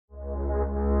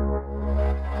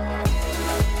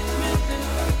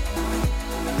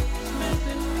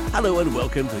Hello and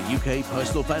welcome to the UK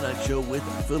Personal Finance Show with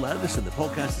Phil Anderson, the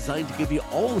podcast designed to give you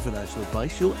all the financial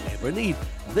advice you'll ever need.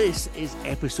 This is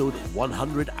episode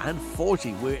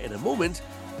 140, where in a moment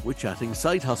we're chatting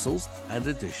side hustles and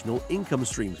additional income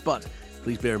streams. But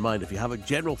please bear in mind, if you have a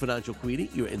general financial query,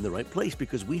 you're in the right place,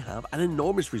 because we have an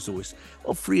enormous resource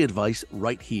of free advice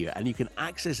right here, and you can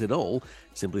access it all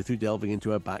simply through delving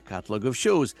into our back catalogue of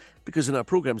shows. Because in our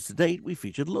programs to date, we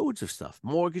featured loads of stuff: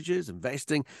 mortgages,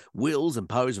 investing, wills and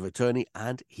powers of attorney,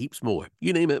 and heaps more.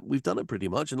 You name it, we've done it pretty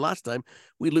much. And last time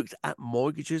we looked at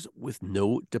mortgages with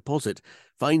no deposit.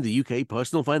 Find the UK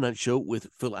Personal Finance Show with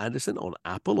Phil Anderson on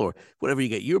Apple or wherever you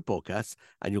get your podcasts,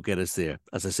 and you'll get us there.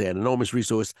 As I say, an enormous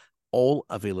resource, all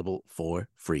available for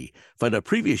free. Find our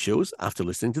previous shows after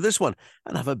listening to this one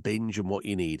and have a binge on what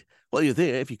you need. While you're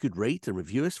there, if you could rate and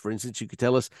review us, for instance, you could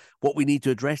tell us what we need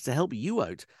to address to help you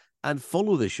out, and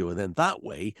follow the show, and then that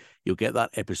way you'll get that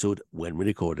episode when we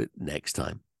record it next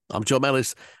time. I'm John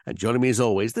Ellis, and joining me as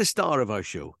always, the star of our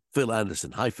show, Phil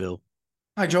Anderson. Hi, Phil.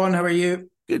 Hi, John. How are you?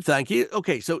 Good, thank you.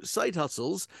 Okay, so side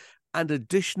hustles and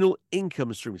additional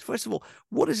income streams. First of all,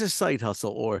 what is a side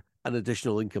hustle or an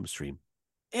additional income stream?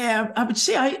 Yeah, I would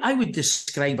say I would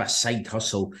describe a side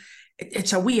hustle.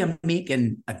 It's a way of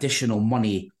making additional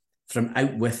money from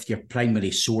out with your primary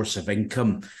source of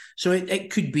income. So it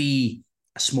could be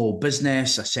a small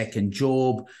business, a second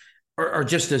job, or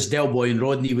just as Del Boy and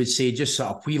Rodney would say, just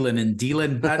sort of wheeling and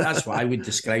dealing. That's what I would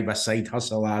describe a side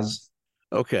hustle as.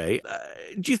 Okay.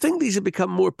 Do you think these have become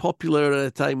more popular at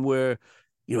a time where,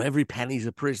 every penny's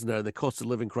a prisoner and the cost of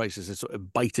living crisis is sort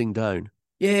of biting down?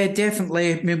 Yeah,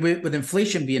 definitely. I mean, with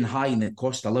inflation being high and the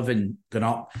cost of living going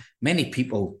up, many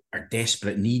people are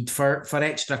desperate need for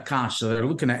extra cash. So they're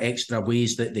looking at extra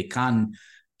ways that they can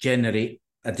generate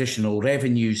additional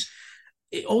revenues.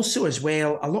 It also, as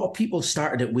well, a lot of people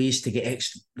started at ways to get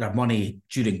extra money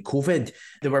during COVID.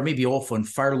 They were maybe off on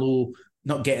furlough,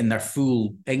 not getting their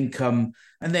full income.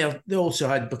 And they also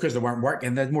had, because they weren't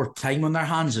working, they had more time on their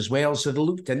hands as well. So they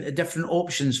looked into different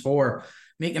options for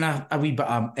making a wee bit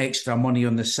of extra money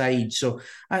on the side. So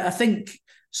I think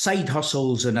side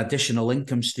hustles and additional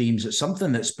income streams, it's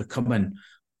something that's becoming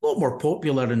a lot more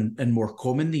popular and more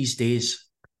common these days.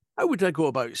 How would I go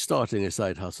about starting a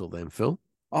side hustle then, Phil?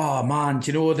 Oh, man,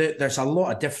 do you know that there's a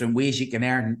lot of different ways you can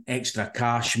earn extra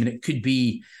cash? I mean, it could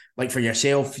be like for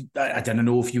yourself. I don't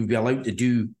know if you would be allowed to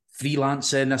do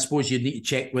freelancing. I suppose you'd need to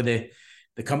check with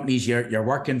the companies you're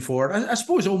working for. I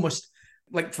suppose almost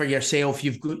like for yourself,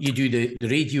 you do the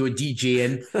radio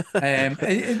DJing.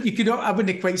 You could, I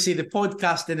wouldn't quite say the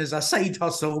podcasting is a side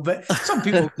hustle, but some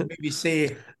people could maybe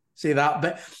say that.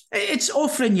 But it's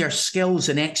offering your skills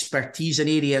and expertise in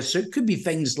areas. So it could be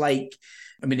things like,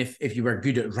 I mean, if you were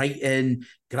good at writing,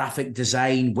 graphic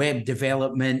design, web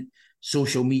development,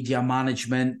 social media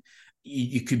management,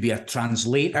 you could be a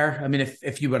translator. I mean,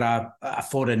 if you were a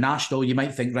foreign national, you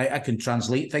might think, right, I can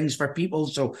translate things for people.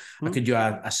 So I could do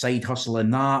a side hustle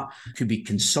in that. Could be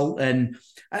consulting.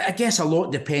 I guess a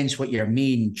lot depends what your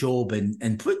main job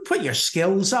and what your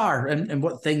skills are and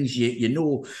what things you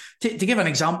know. To give an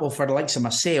example for the likes of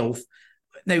myself,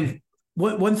 now,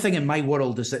 one thing in my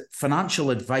world is that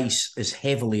financial advice is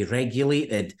heavily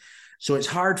regulated. So it's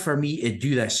hard for me to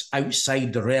do this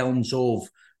outside the realms of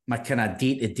my kind of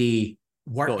day-to-day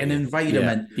working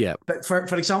environment. Yeah. But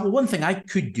for example, one thing I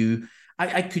could do,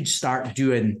 I could start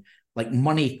doing like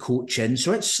money coaching.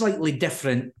 So it's slightly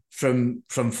different from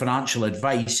financial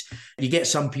advice. You get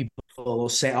some people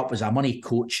set up as a money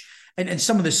coach, and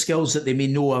some of the skills that they may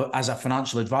know as a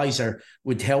financial advisor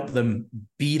would help them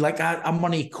be like a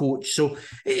money coach. So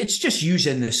it's just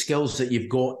using the skills that you've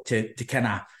got to kind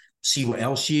of see what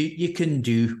else you can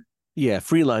do. Yeah,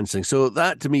 freelancing. So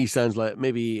that to me sounds like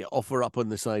maybe offer up on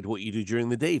the side what you do during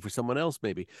the day for someone else,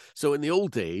 maybe. So in the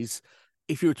old days,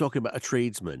 if you were talking about a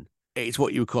tradesman, it's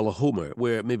what you would call a homer,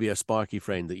 where maybe a sparky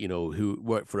friend that, who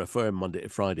worked for a firm Monday to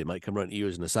Friday might come round to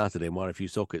yours on a Saturday and wire a few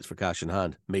sockets for cash in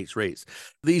hand, mates rates.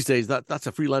 These days, that's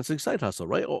a freelancing side hustle,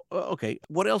 right? Okay.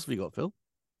 What else have you got, Phil?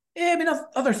 Yeah, I mean,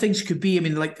 other things could be, I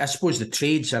mean, like, I suppose the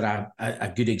trades are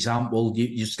a good example.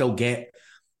 You still get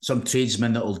some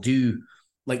tradesmen that'll do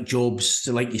like jobs,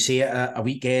 so like you say, a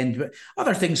weekend. But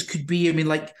other things could be, I mean,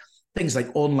 like things like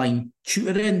online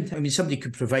tutoring. I mean, somebody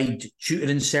could provide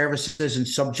tutoring services and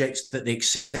subjects that they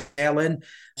excel in.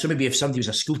 So maybe if somebody was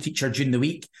a school teacher during the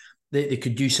week, they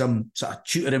could do some sort of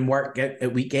tutoring work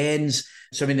at weekends.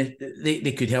 So, I mean,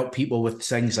 they could help people with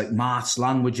things like maths,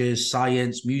 languages,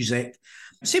 science, music.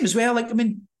 Same as well, like, I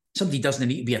mean, somebody doesn't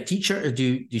need to be a teacher to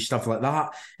do stuff like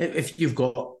that. If you've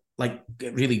got like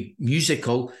really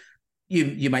musical,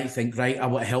 you might think, right, I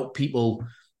want to help people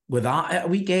with that at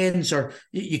weekends, or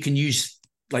you can use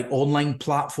like online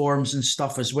platforms and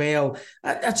stuff as well.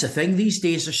 That's the thing these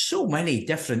days. There's so many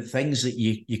different things that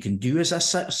you can do as a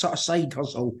sort of side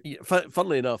hustle. Yeah,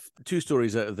 funnily enough, two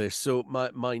stories out of this. So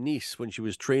my niece, when she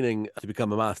was training to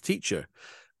become a math teacher,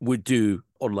 would do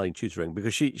online tutoring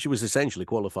because she was essentially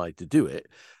qualified to do it.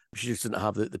 She just didn't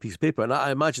have the piece of paper. And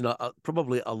I imagine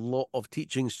probably a lot of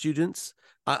teaching students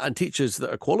and teachers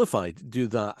that are qualified do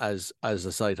that as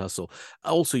a side hustle.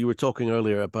 Also, you were talking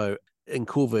earlier about in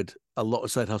COVID, a lot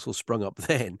of side hustles sprung up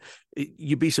then.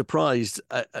 You'd be surprised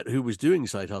at who was doing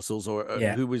side hustles or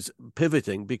who was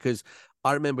pivoting, because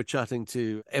I remember chatting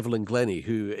to Evelyn Glennie,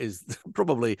 who is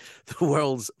probably the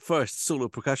world's first solo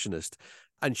percussionist,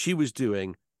 and she was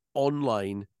doing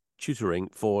online tutoring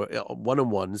for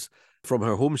one-on-ones from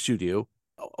her home studio,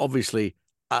 obviously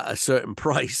at a certain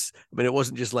price. I mean, it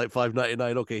wasn't just like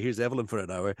 $5.99. Okay, here's Evelyn for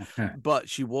an hour, but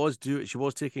she was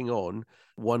taking on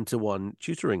one-to-one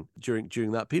tutoring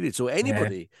during that period. So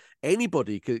anybody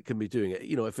can be doing it.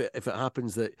 You know, if it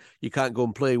happens that you can't go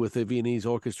and play with the Viennese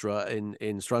orchestra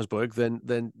in Strasbourg,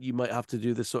 then you might have to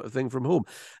do this sort of thing from home.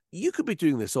 You could be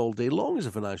doing this all day long as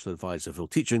a financial advisor, Phil,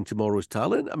 teaching tomorrow's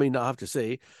talent. I mean, I have to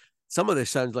say, some of this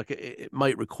sounds like it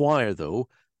might require, though,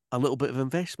 a little bit of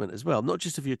investment as well, not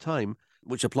just of your time,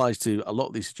 which applies to a lot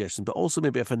of these suggestions, but also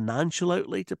maybe a financial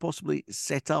outlay to possibly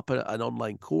set up an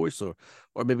online course or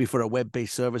maybe for a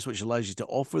web-based service which allows you to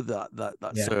offer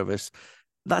that service.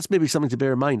 That's maybe something to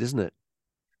bear in mind, isn't it?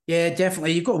 Yeah,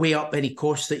 definitely. You've got to weigh up any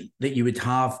costs that you would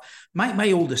have.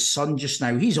 My oldest son just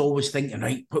now, he's always thinking,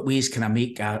 right, what ways can I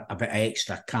make a bit of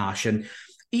extra cash? And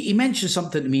he mentioned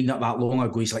something to me not that long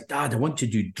ago. He's like, Dad, I want to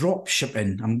do drop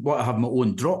shipping. I want to have my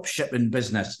own drop shipping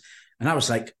business. And I was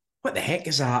like, what the heck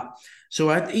is that?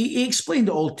 So he explained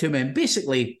it all to me. And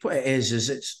basically what it is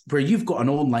it's where you've got an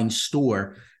online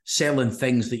store selling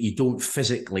things that you don't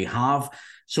physically have.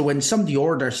 So when somebody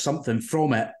orders something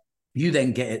from it, you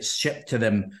then get it shipped to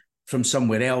them from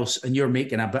somewhere else, and you're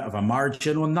making a bit of a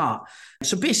margin on that.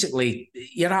 So basically,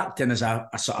 you're acting as a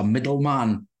sort of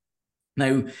middleman.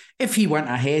 Now, if he went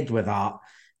ahead with that,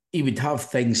 he would have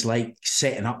things like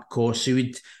setting up costs.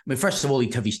 First of all,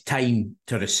 he'd have his time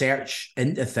to research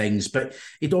into things, but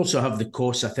he'd also have the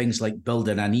costs of things like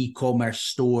building an e-commerce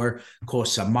store,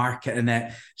 costs of marketing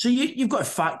it. So you've got to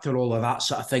factor all of that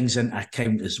sort of things into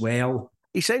account as well.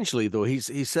 Essentially, though,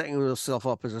 he's setting himself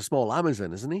up as a small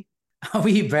Amazon, isn't he? A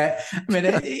wee bit. I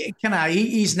mean,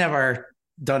 he's never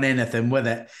done anything with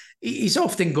it. He's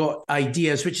often got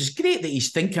ideas, which is great that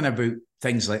he's thinking about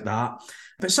things like that.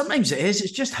 But sometimes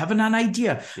it's just having an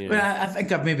idea. Yeah. Well, I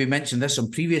think I've maybe mentioned this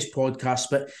on previous podcasts,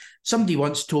 but somebody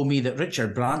once told me that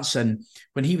Richard Branson,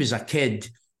 when he was a kid,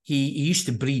 he used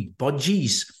to breed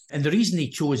budgies. And the reason he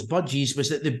chose budgies was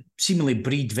that they seemingly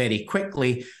breed very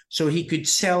quickly. So he could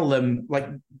sell them, like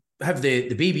have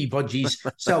the baby budgies,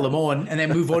 sell them on, and then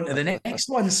move on to the next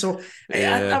one. So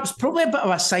that was probably a bit of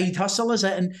a side hustle, is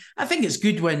it? And I think it's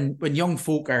good when young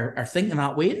folk are thinking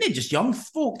that way, and not just young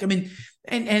folk. I mean,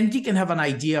 and you can have an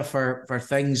idea for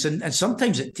things, and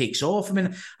sometimes it takes off. I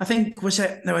mean, I think,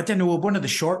 I don't know, one of the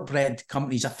shortbread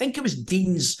companies, I think it was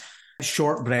Dean's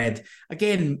Shortbread.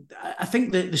 Again, I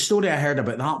think the story I heard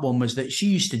about that one was that she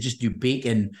used to just do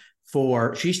baking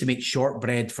she used to make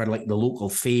shortbread for like the local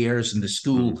fairs and the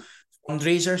school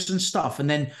fundraisers and stuff. And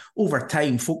then over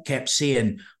time, folk kept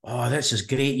saying, oh, this is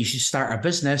great, you should start a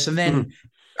business. And then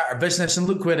start a business, and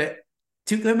look where it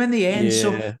took them in the end. Yeah,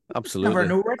 so absolutely. You never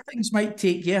know where things might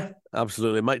take you.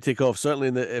 Absolutely, it might take off.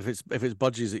 Certainly, if it's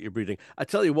budgies that you're breeding. I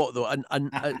tell you what, though, and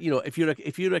you know, if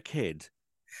you're a kid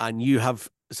and you have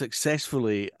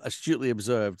successfully, astutely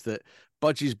observed that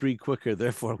budgies breed quicker,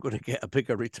 therefore I'm going to get a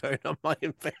bigger return on my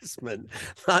investment,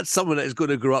 that's someone that is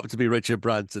going to grow up to be Richard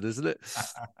Branson, isn't it?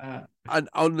 And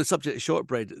on the subject of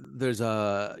shortbread, there's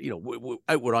out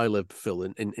where I live, Phil,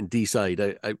 in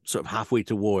Deeside, out sort of halfway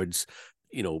towards,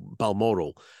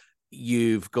 Balmoral,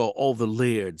 you've got all the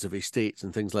lairds of estates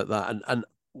and things like that. And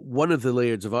one of the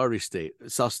lairds of our estate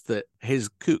sussed that his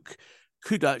cook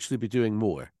could actually be doing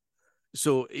more.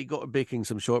 So he got baking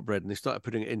some shortbread, and they started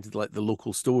putting it into like the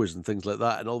local stores and things like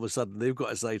that. And all of a sudden, they've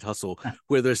got a side hustle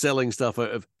where they're selling stuff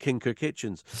out of Kinker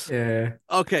kitchens. Yeah.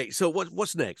 Okay. So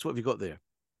what's next? What have you got there?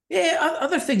 Yeah,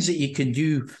 other things that you can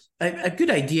do. A good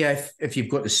idea if you've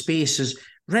got the space is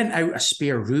rent out a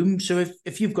spare room. So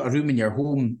if you've got a room in your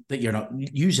home that you're not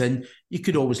using, you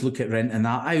could always look at renting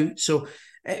that out. So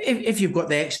if you've got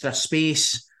the extra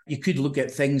space, you could look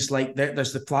at things like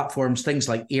there's the platforms, things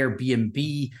like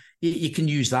Airbnb. You can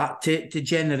use that to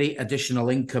generate additional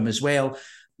income as well.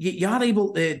 You are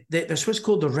able to, there's what's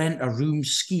called the rent a room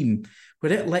scheme,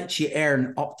 where it lets you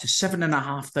earn up to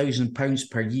 £7,500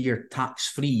 per year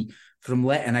tax-free from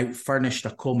letting out furnished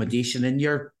accommodation in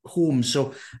your home.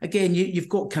 So again, you've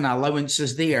got kind of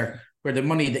allowances there where the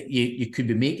money that you could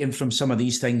be making from some of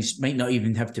these things might not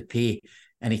even have to pay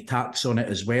any tax on it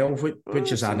as well,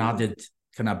 which is an added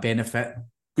kind of benefit.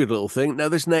 Good little thing. Now,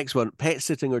 this next one, pet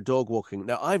sitting or dog walking.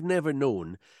 Now, I've never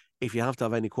known if you have to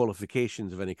have any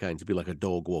qualifications of any kind to be like a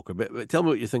dog walker, but tell me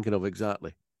what you're thinking of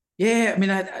exactly. Yeah, I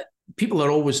mean, people are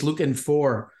always looking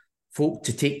for folk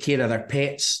to take care of their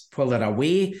pets while they're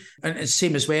away. And it's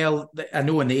same as well. I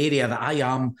know in the area that I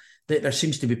am, that there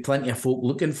seems to be plenty of folk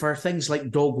looking for things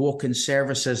like dog walking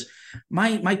services.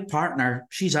 My partner,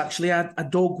 she's actually a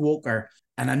dog walker.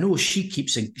 And I know she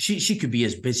could be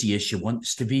as busy as she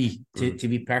wants to be, to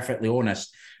be perfectly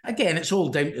honest. Again, it's all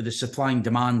down to the supply and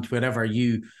demand wherever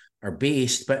you are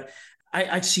based. But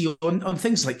I see on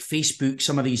things like Facebook,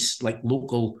 some of these like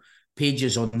local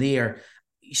pages on there,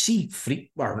 you see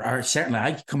or certainly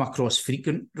I come across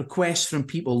frequent requests from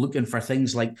people looking for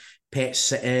things like pet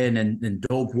sitting and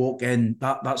dog walking,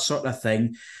 that sort of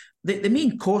thing. The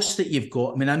main cost that you've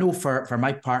got, I mean, I know for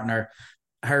my partner,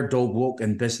 her dog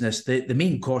walking business, the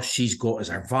main cost she's got is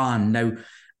her van. Now,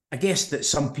 I guess that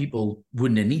some people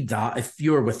wouldn't need that. If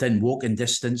you're within walking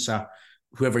distance of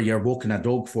whoever you're walking a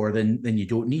dog for, then you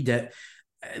don't need it.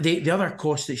 The other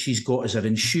cost that she's got is her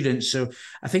insurance. So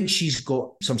I think she's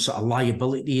got some sort of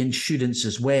liability insurance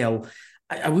as well.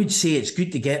 I would say it's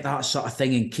good to get that sort of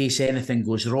thing in case anything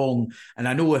goes wrong. And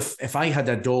I know if I had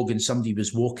a dog and somebody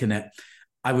was walking it,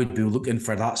 I would be looking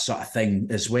for that sort of thing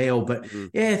as well. But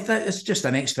yeah, it's just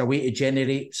an extra way to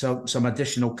generate some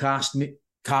additional cash,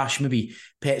 maybe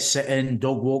pet sitting,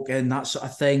 dog walking, that sort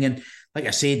of thing. And like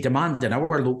I say, demand in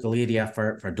our local area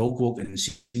for dog walking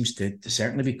seems to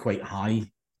certainly be quite high.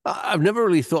 I've never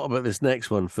really thought about this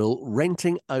next one, Phil.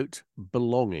 Renting out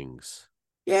belongings.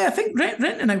 Yeah, I think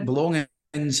renting out belongings,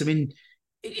 I mean,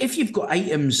 if you've got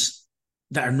items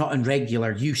that are not in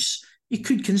regular use, you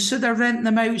could consider renting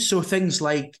them out. So things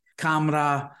like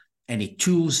camera, any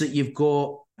tools that you've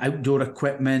got, outdoor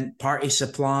equipment, party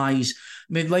supplies.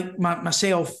 I mean, like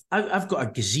myself, I've got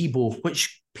a gazebo,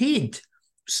 which paid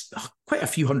quite a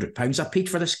few £100s. I paid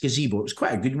for this gazebo. It was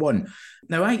quite a good one.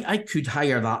 Now, I could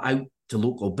hire that out to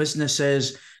local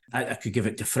businesses. I could give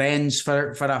it to friends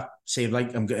for a, say,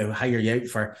 like, I'm going to hire you out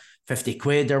for 50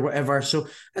 quid or whatever. So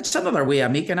it's another way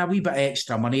of making a wee bit of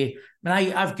extra money. I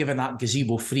mean, I've given that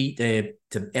gazebo free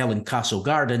to Ellen Castle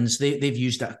Gardens. They've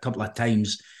used it a couple of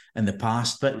times in the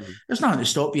past, but there's nothing to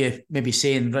stop you maybe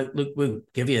saying, right, look, we'll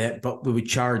give you it, but we would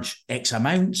charge X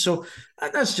amount. So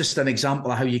that's just an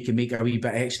example of how you can make a wee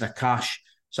bit extra cash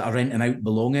sort of renting out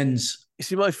belongings. You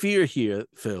see, my fear here,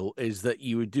 Phil, is that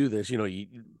you would do this, you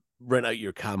rent out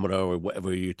your camera or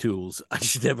whatever, your tools,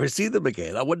 and you never see them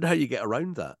again. I wonder how you get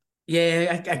around that.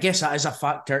 Yeah, I guess that is a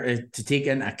factor to take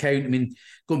into account. I mean,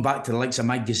 going back to the likes of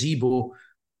my gazebo,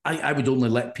 I would only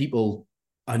let people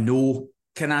I know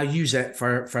can I use it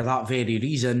for that very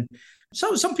reason.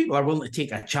 So some people are willing to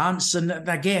take a chance, and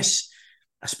I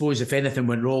suppose if anything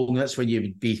went wrong, that's when you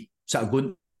would be sort of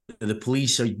going to the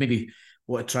police, or maybe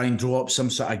want to try and draw up some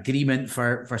sort of agreement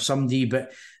for somebody.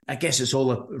 But I guess it's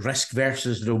all a risk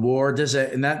versus reward, is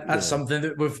it? And that's something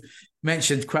that we've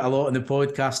mentioned quite a lot in the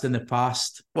podcast in the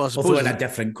past, well, although in a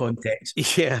different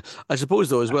context. Yeah, I suppose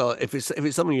though as well, if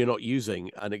it's something you're not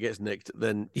using and it gets nicked,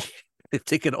 then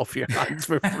take it off your hands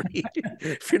for free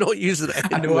if you're not using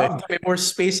it anyway. I know, I've got more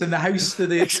space in the house to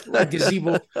the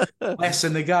gazebo, less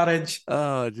in the garage.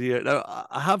 Oh dear. Now,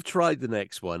 I have tried the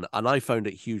next one and I found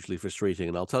it hugely frustrating,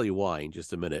 and I'll tell you why in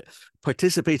just a minute.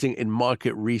 Participating in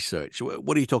market research.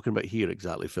 What are you talking about here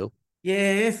exactly, Phil?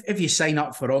 Yeah, if you sign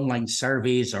up for online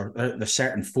surveys or the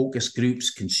certain focus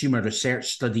groups, consumer research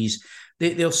studies,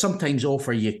 they'll sometimes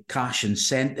offer you cash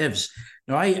incentives.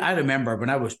 Now, I remember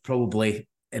when I was probably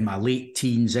in my late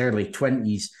teens, early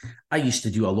 20s, I used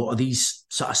to do a lot of these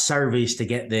sort of surveys to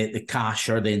get the cash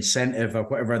or the incentive or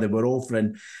whatever they were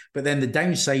offering. But then the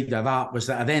downside of that was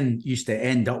that I then used to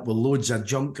end up with loads of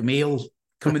junk mail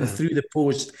coming through the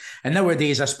post. And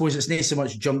nowadays, I suppose it's not so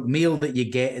much junk mail that you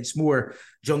get, it's more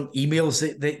junk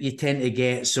emails that you tend to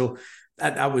get. So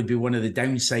that would be one of the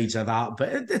downsides of that.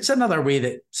 But it's another way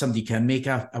that somebody can make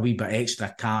a wee bit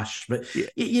extra cash. But,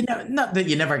 you know, not that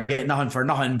you never get nothing for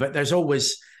nothing, but there's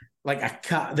always like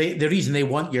the reason they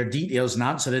want your details and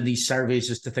answering these surveys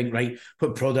is to think, right,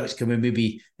 what products can we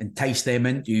maybe entice them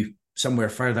into somewhere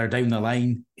further down the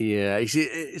line. Yeah, you see,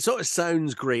 it sort of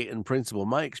sounds great in principle.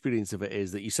 My experience of it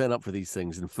is that you sign up for these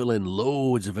things and fill in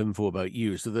loads of info about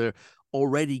you. So they're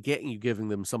already giving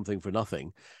them something for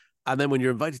nothing. And then when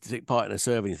you're invited to take part in a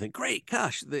survey, you think, great,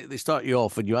 cash. They start you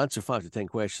off and you answer 5 to 10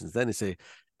 questions. Then they say,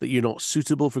 that you're not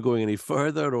suitable for going any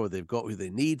further, or they've got who they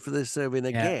need for this survey. And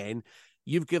again,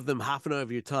 you've given them half an hour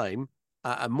of your time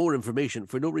and more information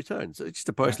for no return. So it's just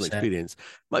a personal experience.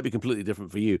 Might be completely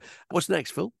different for you. What's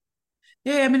next, Phil?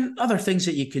 Yeah, I mean, other things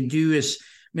that you can do is,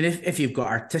 I mean, if you've got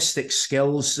artistic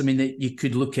skills, I mean, you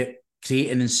could look at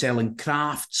creating and selling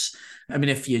crafts. I mean,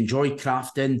 if you enjoy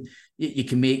crafting, you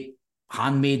can make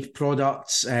handmade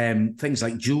products, things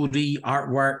like jewelry,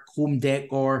 artwork, home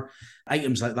decor,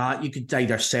 items like that. You could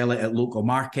either sell it at local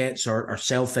markets or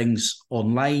sell things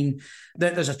online.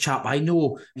 There's a chap I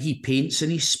know, he paints in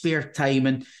his spare time,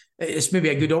 and it's maybe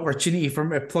a good opportunity for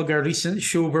me to plug our recent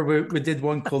show where we did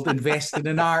one called Investing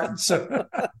in Art. So,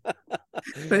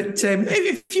 but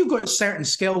if you've got certain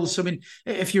skills, I mean,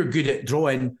 if you're good at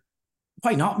drawing,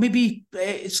 why not? Maybe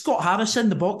Scott Harrison,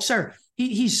 the boxer,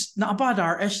 he's not a bad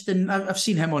artist, and I've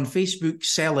seen him on Facebook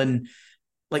selling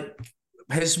like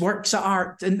his works of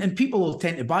art, and people will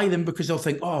tend to buy them because they'll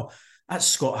think, oh, that's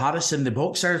Scott Harrison, the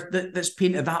boxer, that's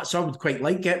painted that, so I would quite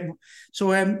like it.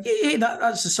 So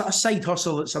that's a sort of side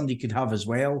hustle that somebody could have as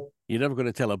well. You're never going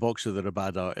to tell a boxer they're a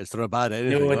bad artist. They're a bad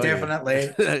anything. No,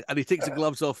 definitely. And he takes the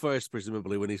gloves off first,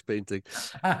 presumably, when he's painting.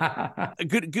 A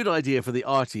good idea for the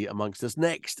arty amongst us.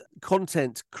 Next,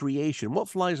 content creation. What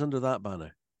flies under that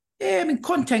banner? Yeah, I mean,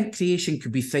 content creation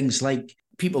could be things like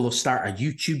people will start a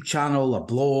YouTube channel, a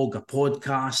blog, a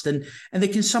podcast, and they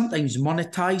can sometimes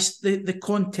monetize the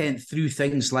content through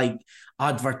things like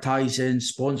advertising,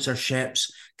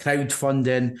 sponsorships,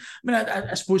 crowdfunding. I mean,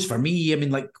 I suppose for me, I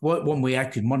mean, like one way I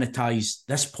could monetize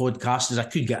this podcast is I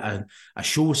could get a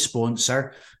show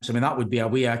sponsor. So, I mean, that would be a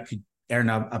way I could earn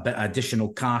a bit of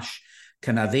additional cash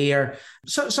kind of there.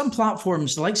 So some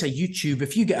platforms, the likes of YouTube,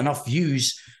 if you get enough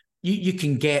views, you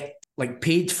can get like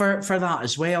paid for that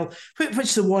as well.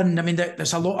 Which the one, I mean,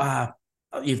 there's a lot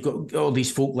of, you've got all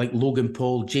these folk like Logan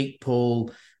Paul, Jake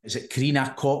Paul, is it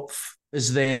Karina Kopf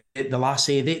is the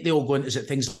lassie, they all go into, is it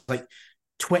things like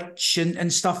Twitch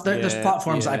and stuff. There's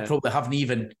platforms that I probably haven't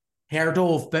even heard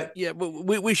of, but yeah, but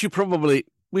we should probably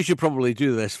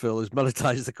do this, Phil, is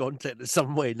monetize the content in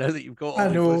some way now that you've got all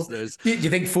the listeners. Do you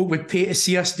think folk would pay to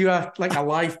see us do a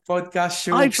live podcast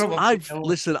show?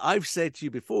 Listen, I've said to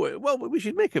you before, well, we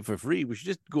should make it for free. We should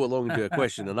just go along and do a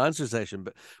question and answer session.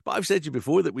 But I've said to you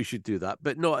before that we should do that.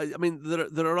 But no, I mean,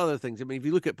 there are other things. I mean, if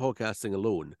you look at podcasting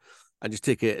alone and just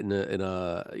take it in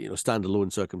a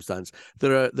standalone circumstance,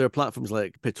 there are platforms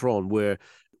like Patreon where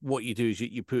what you do is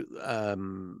you put a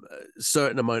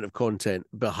certain amount of content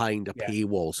behind a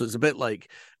paywall. So it's a bit like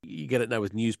you get it now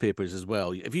with newspapers as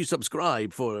well. If you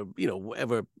subscribe for,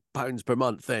 whatever pounds per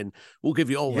month, then we'll give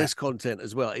you all this content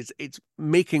as well. It's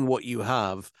making what you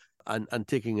have and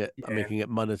taking it and making it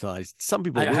monetized. Some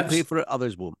people will pay for it,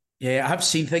 others won't. Yeah, I have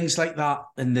seen things like that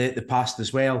in the past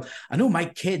as well. I know my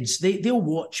kids, they'll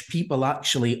watch people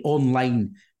actually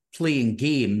online playing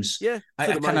games. Yeah, I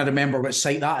can't remember what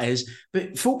site that is,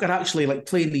 but folk are actually like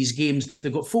playing these games.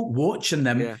 They've got folk watching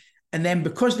them, and then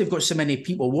because they've got so many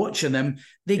people watching them,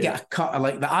 they get a cut of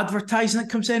like the advertising that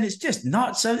comes in. It's just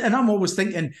nuts, and I'm always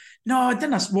thinking, no, I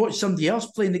didn't watch somebody else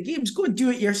playing the games. Go and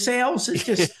do it yourselves. It's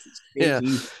just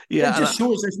crazy. It just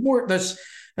shows there's more.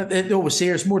 They always say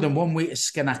there's more than one way to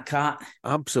skin a cat.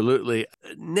 Absolutely.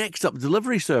 Next up,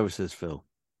 delivery services, Phil.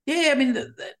 Yeah, I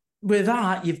mean, with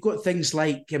that, you've got things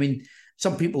like, I mean,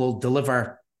 some people will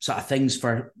deliver sort of things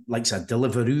for like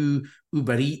Deliveroo,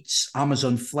 Uber Eats,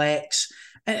 Amazon Flex,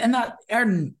 and that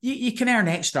you can earn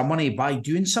extra money by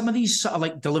doing some of these sort of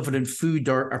like delivering food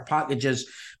or packages.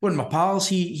 One of my pals,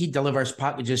 he delivers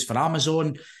packages for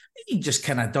Amazon. He just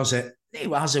kind of does it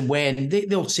as and when.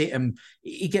 They'll say to him,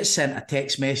 he gets sent a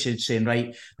text message saying,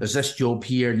 right, there's this job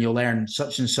here and you'll earn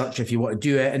such and such if you want to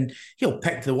do it. And he'll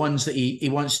pick the ones that he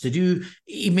wants to do.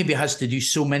 He maybe has to do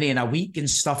so many in a week and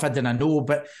stuff, I didn't know.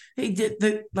 But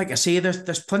like I say,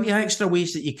 there's plenty of extra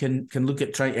ways that you can look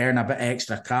at trying to earn a bit of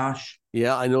extra cash.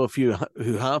 Yeah, I know a few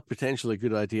who have potentially a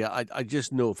good idea. I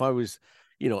just know if I was,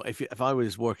 if I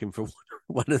was working for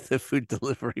one of the food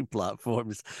delivery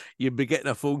platforms, you'd be getting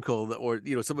a phone call or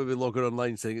somebody would be logging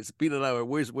online saying it's been an hour.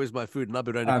 Where's my food? And I'll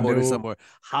be around the corner somewhere,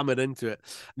 hammering into it.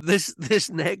 This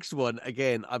next one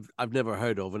again, I've never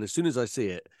heard of, and as soon as I say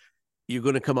it, you're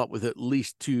going to come up with at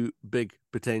least two big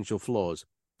potential flaws.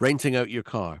 Renting out your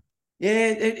car. Yeah,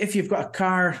 if you've got a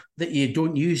car that you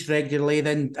don't use regularly,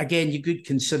 then again, you could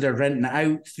consider renting it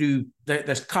out through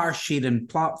there's car sharing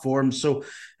platforms. So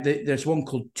there's one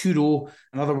called Turo,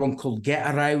 another one called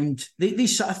Get Around.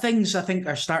 These sort of things, I think,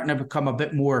 are starting to become a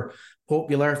bit more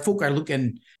popular. Folk are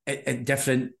looking at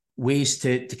different ways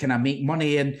to kind of make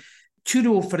money. And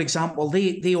Turo, for example,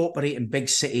 they operate in big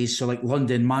cities, so like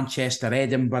London, Manchester,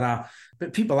 Edinburgh.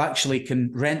 but people actually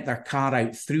can rent their car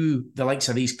out through the likes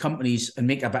of these companies and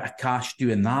make a bit of cash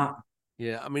doing that.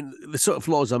 Yeah, I mean, the sort of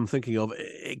flaws I'm thinking of,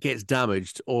 it gets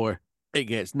damaged or it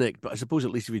gets nicked. But I suppose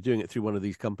at least if you're doing it through one of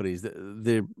these companies,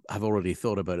 they have already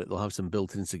thought about it. They'll have some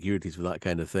built-in securities for that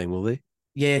kind of thing, will they?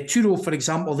 Yeah, Turo, for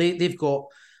example, they've got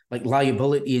like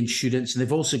liability insurance, and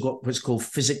they've also got what's called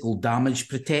physical damage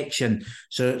protection.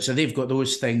 So they've got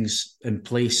those things in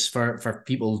place for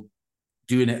people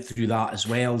doing it through that as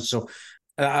well. So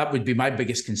that would be my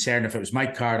biggest concern if it was my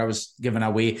car I was giving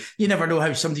away. You never know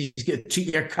how somebody's going to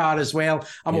treat your car as well.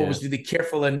 I'm always really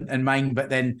careful in mine, but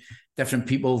then different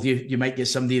people, you might get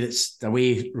somebody that's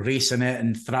away racing it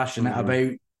and thrashing it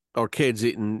about. Or kids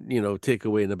eating,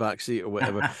 takeaway in the back seat or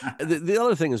whatever. The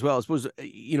other thing as well, I suppose,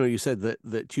 you said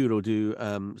that Turo do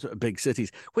sort of big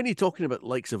cities. When you're talking about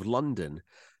likes of London,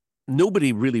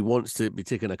 nobody really wants to be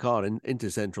taking a car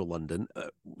into central London.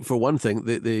 For one thing,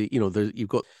 you've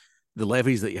got the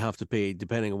levies that you have to pay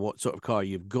depending on what sort of car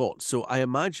you've got. So I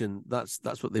imagine that's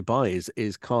what they buy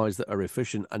is cars that are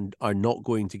efficient and are not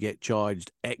going to get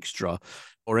charged extra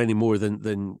or any more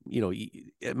than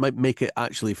it might make it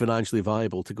actually financially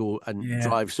viable to go and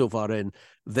drive so far in,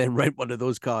 then rent one of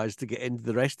those cars to get into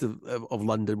the rest of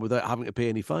London without having to pay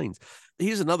any fines.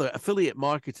 Here's another, affiliate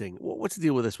marketing. What's the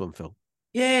deal with this one, Phil?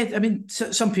 Yeah, I mean,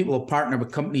 some people will partner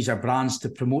with companies or brands to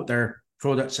promote their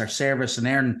products or service and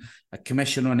earn a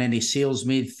commission on any sales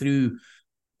made through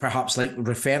perhaps like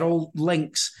referral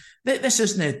links. This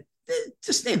isn't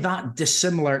that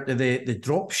dissimilar to the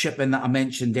drop shipping that I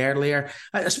mentioned earlier.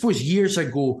 I suppose years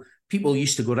ago, people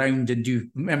used to go around and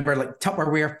remember like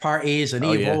Tupperware parties and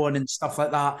Avon and stuff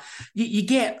like that. You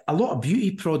get a lot of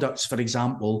beauty products, for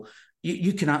example.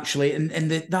 You can actually,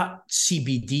 and that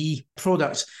CBD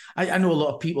products, I know a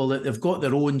lot of people that they've got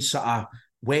their own sort of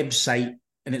website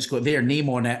and it's got their name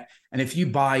on it. And if you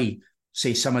buy,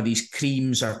 say, some of these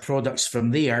creams or products from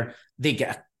there, they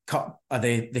get a cut of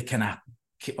the kind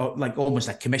of like almost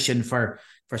a commission for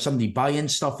somebody buying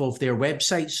stuff off their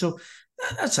website. So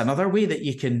that's another way that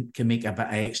you can make a bit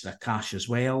of extra cash as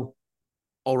well.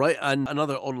 All right, and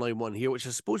another online one here, which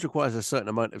I suppose requires a certain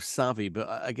amount of savvy, but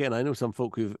again, I know some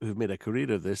folk who've made a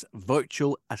career of this.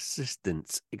 Virtual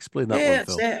assistants. Explain that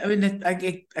one, Phil. I mean,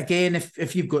 again,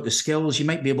 if you've got the skills, you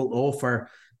might be able to offer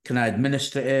kind of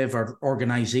administrative or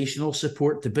organizational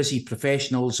support to busy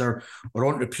professionals or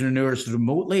entrepreneurs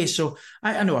remotely. So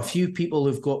I know a few people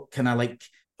who've got kind of like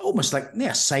almost like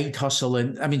a side hustle,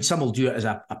 and I mean, some will do it as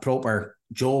a proper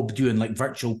job doing like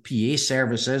virtual PA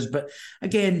services, but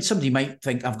again, somebody might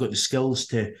think I've got the skills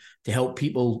to help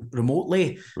people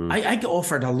remotely. I get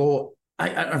offered a lot.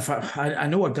 In fact, I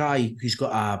know a guy who's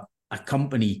got a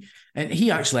company, and he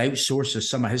actually outsources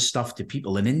some of his stuff to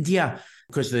people in India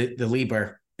because the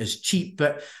labor is cheap.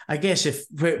 But I guess if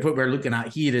what we're looking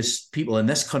at here is people in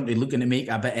this country looking to make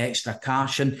a bit extra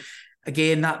cash, and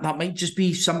again, that might just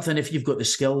be something if you've got the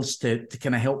skills to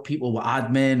kind of help people with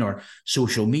admin or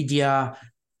social media,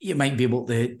 you might be able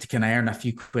to kind of earn a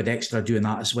few quid extra doing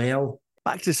that as well.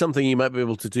 Back to something you might be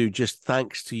able to do just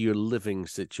thanks to your living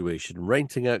situation,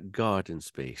 renting out garden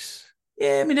space.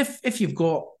 Yeah, I mean, if you've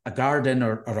got a garden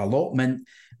or allotment,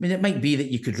 I mean, it might be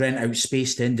that you could rent out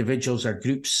space to individuals or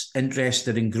groups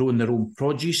interested in growing their own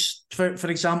produce, for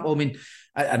example. I mean,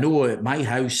 I know at my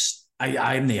house,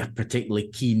 I'm a particularly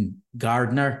keen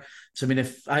gardener. So, I mean,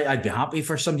 if I'd be happy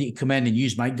for somebody to come in and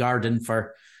use my garden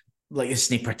for, like, it's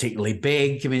not particularly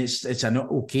big. I mean, it's an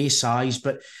okay size,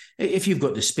 but if you've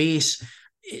got the space,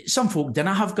 some folk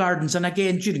didn't have gardens. And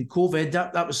again, during COVID,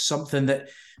 that was something that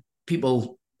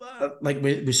people, like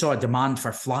we saw a demand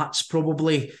for flats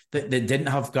probably that didn't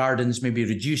have gardens maybe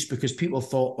reduced because people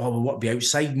thought, oh, we want to be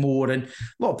outside more. And a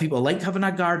lot of people like having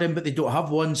a garden, but they don't have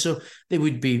one. So they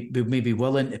would be maybe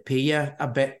willing to pay you a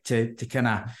bit to kind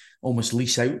of almost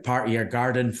lease out part of your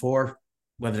garden for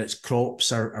whether it's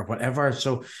crops or whatever.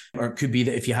 So, or it could be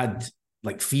that if you had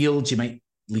like fields, you might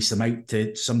lease them out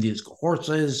to somebody that's got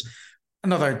horses.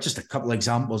 Just a couple of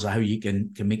examples of how you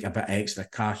can make a bit of extra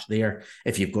cash there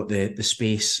if you've got the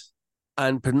space.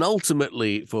 And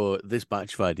penultimately for this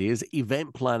batch of ideas,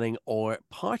 event planning or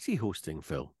party hosting,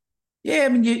 Phil. Yeah, I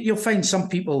mean, you'll find some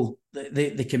people,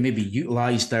 they can maybe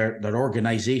utilise their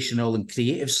organisational and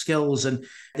creative skills, and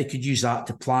they could use that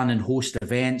to plan and host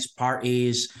events,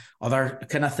 parties, other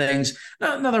kind of things.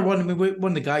 Another one, I mean,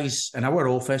 one of the guys in our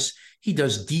office, he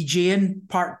does DJing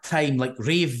part-time, like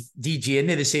rave DJing,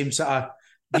 they're the same sort of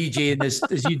DJing as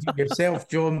you do yourself,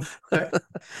 John.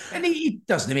 And he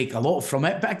doesn't make a lot from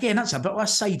it. But again, that's a bit of a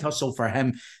side hustle for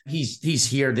him. He's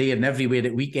here, there and everywhere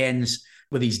at weekends,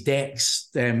 with his decks,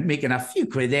 making a few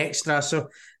quid extra. So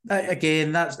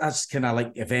again, that's kind of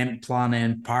like event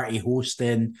planning, party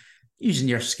hosting, using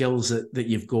your skills that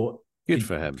you've got. Good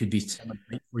for him. Could be something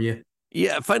right for you.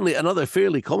 Yeah, finally, another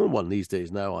fairly common one these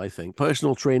days now, I think,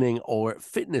 personal training or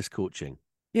fitness coaching.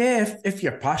 Yeah, if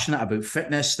you're passionate about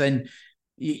fitness, then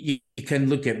you can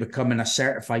look at becoming a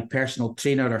certified personal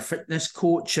trainer or fitness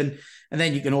coach, and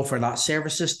then you can offer that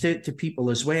services to people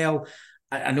as well.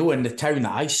 I know in the town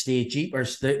that I stay,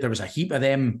 Jeepers, there was a heap of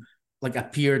them like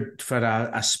appeared for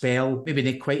a spell, maybe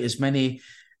not quite as many.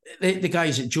 The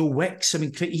guys at Joe Wicks, I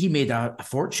mean, he made a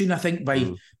fortune, I think,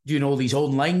 by doing all these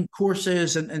online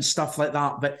courses and stuff like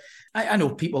that. But I know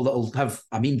people that'll have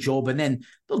a main job, and then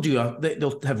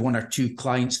they'll have one or two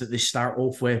clients that they start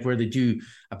off with where they do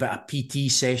a bit of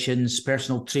PT sessions,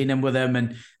 personal training with them,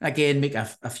 and again make a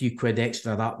few quid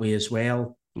extra that way as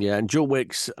well. Yeah, and Joe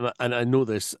Wicks, and I know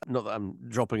this, not that I'm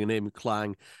dropping a name,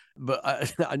 Clang, but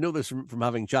I know this from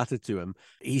having chatted to him.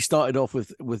 He started off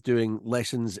with doing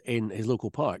lessons in his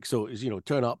local park. So,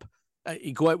 turn up,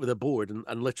 you go out with a board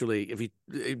and literally, if you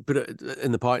put it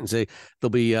in the park and say,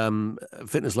 there'll be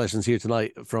fitness lessons here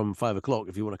tonight from 5 o'clock.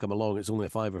 If you want to come along, it's only a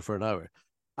 $5 for an hour.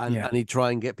 And he'd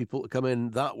try and get people to come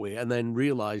in that way, and then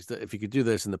realize that if you could do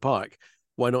this in the park,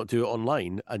 why not do it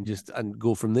online and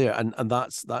go from there? And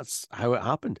that's how it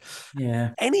happened.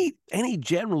 Yeah. Any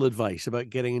general advice about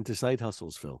getting into side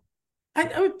hustles, Phil?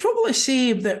 I would probably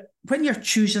say that when you're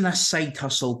choosing a side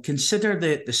hustle, consider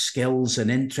the skills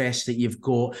and interests that you've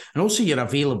got, and also your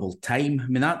available time. I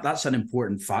mean, that's an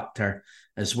important factor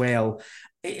as well.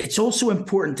 It's also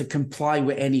important to comply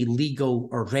with any legal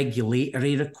or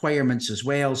regulatory requirements as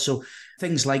well. So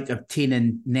things like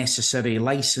obtaining necessary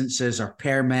licenses or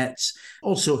permits.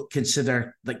 Also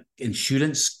consider like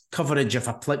insurance coverage if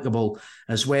applicable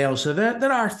as well. So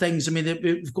there are things, I mean,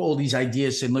 we've got all these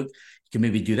ideas saying, look, you can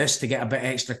maybe do this to get a bit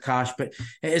extra cash, but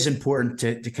it is important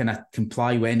to kind of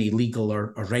comply with any legal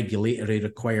or regulatory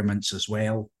requirements as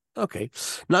well. Okay.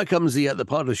 Now comes the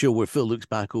part of the show where Phil looks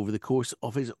back over the course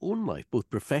of his own life, both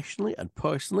professionally and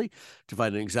personally, to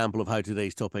find an example of how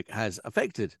today's topic has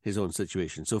affected his own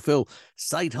situation. So, Phil,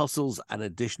 side hustles and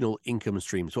additional income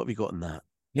streams. What have you got in that?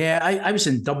 Yeah, I was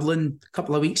in Dublin a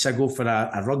couple of weeks ago for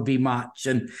a rugby match.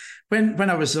 And when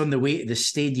I was on the way to the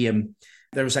stadium,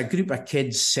 there was a group of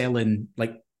kids selling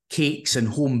like cakes and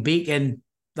home baking,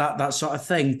 that sort of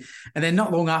thing. And then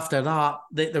not long after that,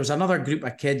 there was another group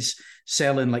of kids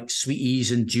selling like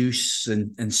sweeties and juice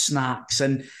and snacks.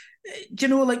 And,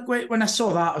 like when I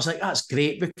saw that, I was like, that's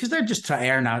great, because they're just trying to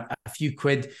earn a few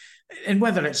quid. And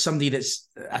whether it's somebody that's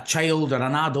a child or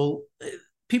an adult,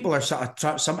 people are sort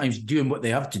of sometimes doing what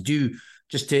they have to do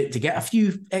just to get a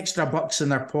few extra bucks in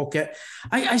their pocket.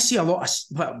 I see a lot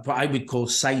of what I would call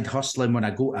side hustling when I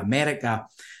go to America.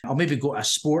 I'll maybe go to a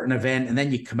sporting event, and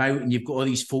then you come out and you've got all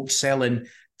these folks selling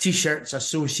T-shirts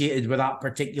associated with that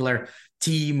particular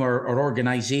team or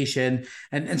organisation.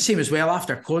 And same as well,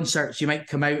 after concerts, you might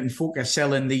come out and folk are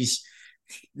selling these,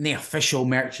 not official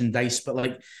merchandise, but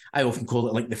like I often call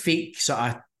it like the fake sort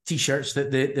of T-shirts that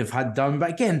they've had done. But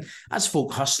again, that's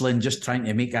folk hustling, just trying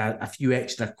to make a few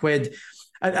extra quid.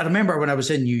 I remember when I was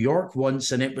in New York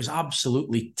once, and it was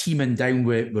absolutely teeming down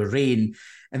with rain.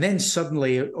 And then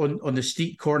suddenly on the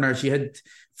street corners, you had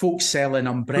folks selling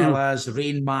umbrellas,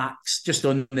 rain mats, just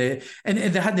on and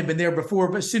they hadn't been there before.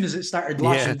 But as soon as it started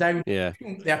lashing down, they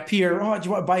appear. Oh, do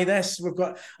you want to buy this? We've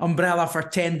got umbrella for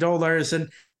 $10. And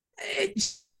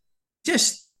it's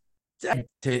just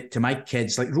to my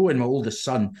kids, like Rowan, my oldest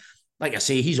son, like I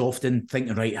say, he's often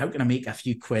thinking, right, how can I make a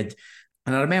few quid?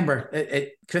 And I remember at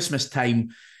Christmas time,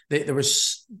 there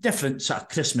was different sort of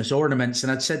Christmas ornaments.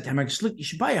 And I'd said to him, look, you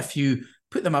should buy a few,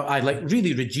 put them out. I like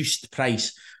really reduced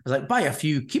price. I was like, buy a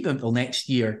few, keep them till next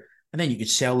year. And then you could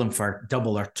sell them for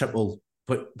double or triple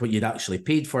what you'd actually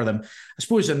paid for them. I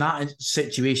suppose in that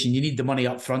situation, you need the money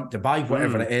up front to buy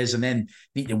whatever it is, and then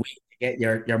need to wait to get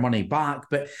your money back.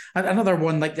 But another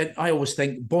one, like I always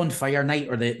think, bonfire night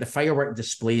or the firework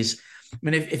displays. I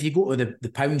mean, if you go to the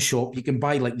pound shop, you can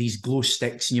buy like these glow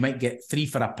sticks, and you might get 3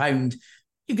 for £1.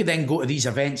 You could then go to these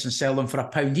events and sell them for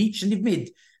 £1 each, and you've made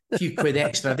a few quid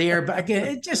extra there. But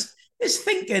again, it's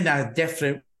thinking of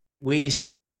different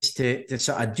ways to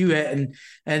sort of do it.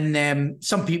 And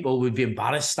some people would be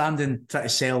embarrassed standing trying to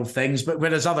sell things, but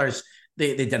whereas others,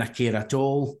 they didn't care at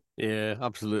all. Yeah,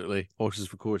 absolutely. Horses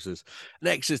for courses.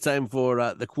 Next, it's time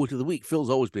for the quote of the week. Phil's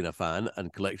always been a fan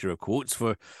and collector of quotes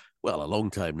for, well, a long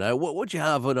time now. What do you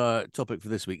have on our topic for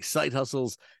this week? Side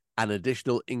hustles and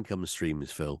additional income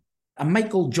streams, Phil. A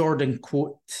Michael Jordan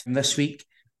quote this week.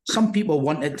 Some people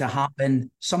want it to happen.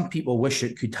 Some people wish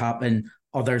it could happen.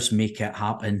 Others make it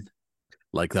happen.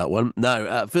 Like that one.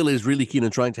 Now, Phil is really keen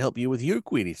on trying to help you with your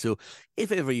query. So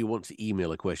if ever you want to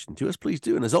email a question to us, please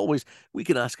do. And as always, we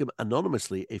can ask him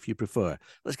anonymously if you prefer.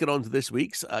 Let's get on to this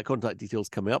week's contact details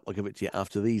coming up. I'll give it to you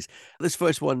after these. This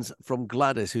first one's from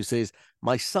Gladys, who says,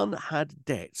 my son had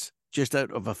debts just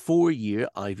out of a 4-year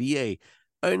IVA.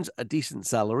 Earns a decent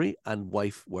salary and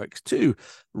wife works too.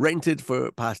 Rented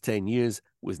for past 10 years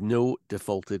with no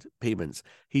defaulted payments.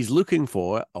 He's looking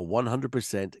for a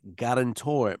 100%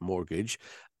 guarantor mortgage.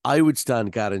 I would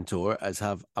stand guarantor as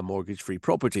have a mortgage-free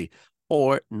property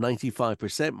or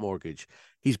 95% mortgage.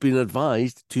 He's been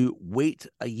advised to wait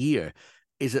a year.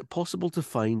 Is it possible to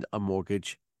find a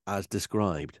mortgage as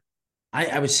described?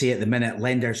 I would say at the minute,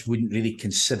 lenders wouldn't really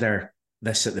consider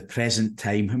this at the present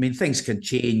time. I mean, things can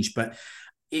change, but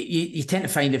you tend to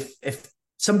find if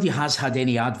somebody has had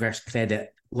any adverse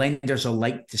credit, lenders will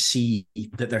like to see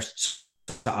that their sort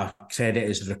of credit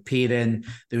is repairing.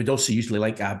 They would also usually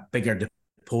like a bigger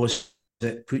deposit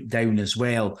put down as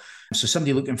well. So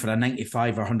somebody looking for a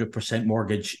 95 or 100%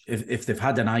 mortgage, if they've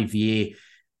had an IVA,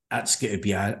 that's going to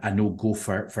be a no-go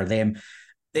for them.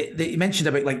 They mentioned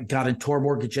about like guarantor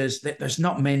mortgages. There's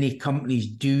not many companies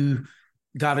do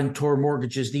guarantor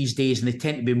mortgages these days, and they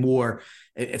tend to be more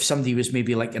if somebody was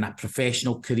maybe like in a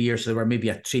professional career, so they were maybe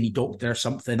a trainee doctor or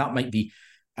something, that might be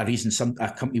a reason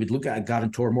a company would look at a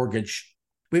guarantor mortgage.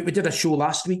 We did a show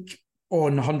last week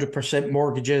on 100%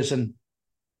 mortgages, and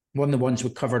one of the ones we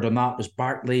covered on that was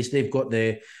Barclays. They've got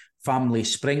the family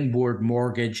springboard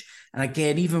mortgage, and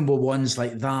again, even with ones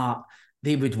like that,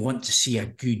 they would want to see a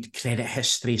good credit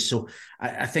history. So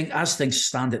I think as things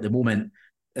stand at the moment,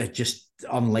 just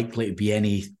unlikely to be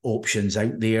any options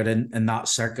out there in that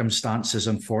circumstances,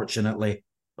 unfortunately.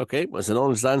 Okay, that's an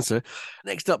honest answer.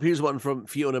 Next up, here's one from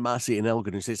Fiona Massey in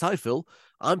Elgin, who says, hi, Phil.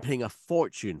 I'm paying a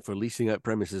fortune for leasing out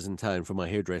premises in town for my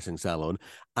hairdressing salon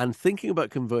and thinking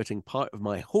about converting part of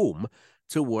my home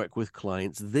to work with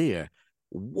clients there.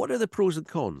 What are the pros and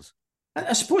cons?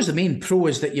 I suppose the main pro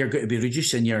is that you're going to be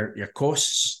reducing your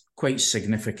costs quite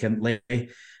significantly.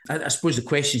 I suppose the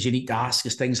questions you need to ask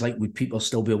is things like, would people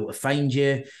still be able to find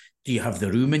you? Do you have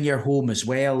the room in your home as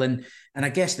well? And I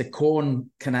guess the con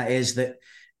kind of is that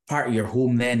part of your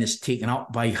home then is taken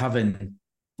up by having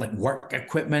like work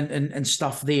equipment and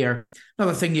stuff there.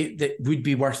 Another thing that would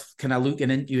be worth kind of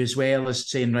looking into as well is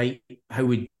saying, right, how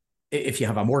would, if you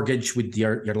have a mortgage, would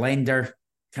your lender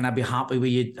kind of be happy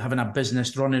with you having a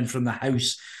business running from the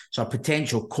house? So a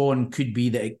potential con could be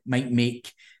that it might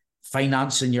make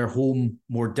financing your home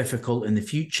more difficult in the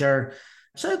future.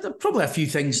 So there are probably a few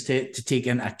things to take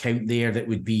into account there that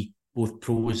would be both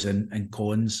pros and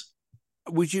cons.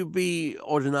 Would you be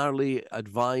ordinarily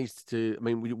advised to? I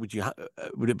mean,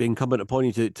 would it be incumbent upon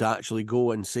you to actually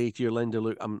go and say to your lender,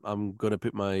 "Look, I'm going to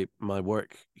put my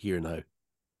work here now"?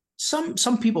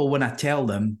 Some people, when I tell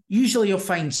them, usually you'll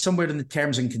find somewhere in the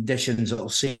terms and conditions it'll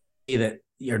say that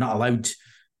you're not allowed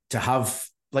to have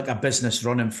like a business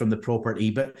running from the property.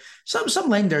 But some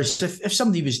lenders, if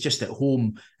somebody was just at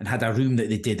home and had a room that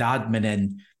they did admin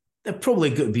in, they're probably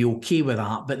going to be okay with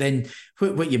that. But then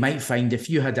what you might find, if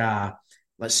you had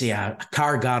let's say a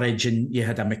car garage and you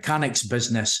had a mechanics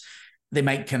business, they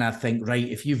might kind of think, right,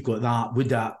 if you've got that, would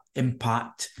that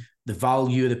impact the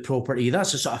value of the property?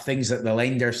 That's the sort of things that the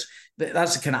lenders,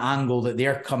 that's the kind of angle that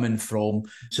they're coming from.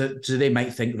 So they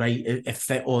might think, right, if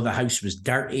the house was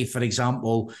dirty, for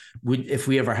example, if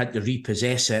we ever had to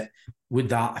repossess it, would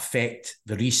that affect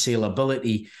the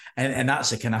resaleability? And that's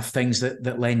the kind of things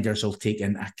that lenders will take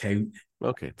into account.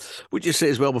 Okay. Would you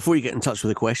say as well, before you get in touch with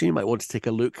the question, you might want to take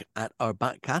a look at our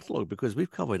back catalogue, because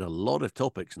we've covered a lot of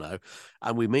topics now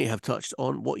and we may have touched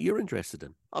on what you're interested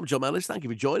in. I'm John Ellis. Thank you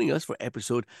for joining us for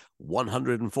episode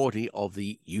 140 of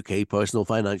the UK Personal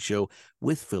Finance Show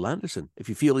with Phil Anderson. If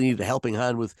you feel you need a helping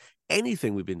hand with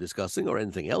anything we've been discussing or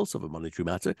anything else of a monetary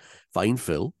matter, find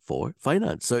Phil for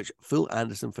Finance. Search Phil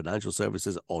Anderson Financial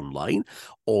Services online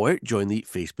or join the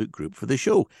Facebook group for the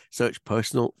show. Search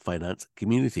Personal Finance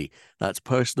Community. That's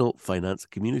Personal Finance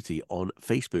Community on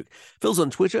Facebook. Phil's on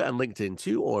Twitter and LinkedIn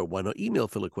too, or why not email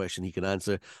Phil a question he can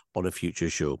answer on a future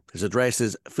show. His address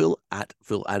is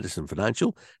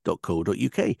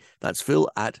phil@philandersonfinancial.co.uk. That's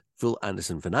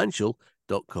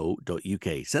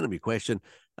phil@philandersonfinancial.co.uk. Send him your question,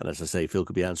 and as I say, Phil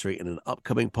could be answering in an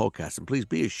upcoming podcast. And please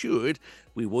be assured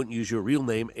we won't use your real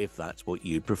name if that's what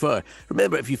you'd prefer.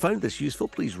 Remember, if you found this useful,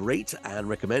 please rate and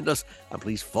recommend us, and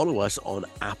please follow us on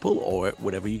Apple or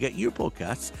wherever you get your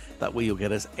podcasts. That way you'll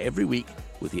get us every week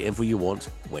with the info you want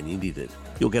when you need it.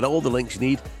 You'll get all the links you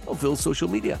need on Phil's social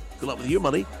media. Good luck with your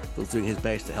money. Phil's doing his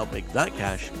best to help make that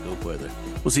cash go further.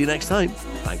 We'll see you next time.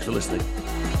 Thanks for listening.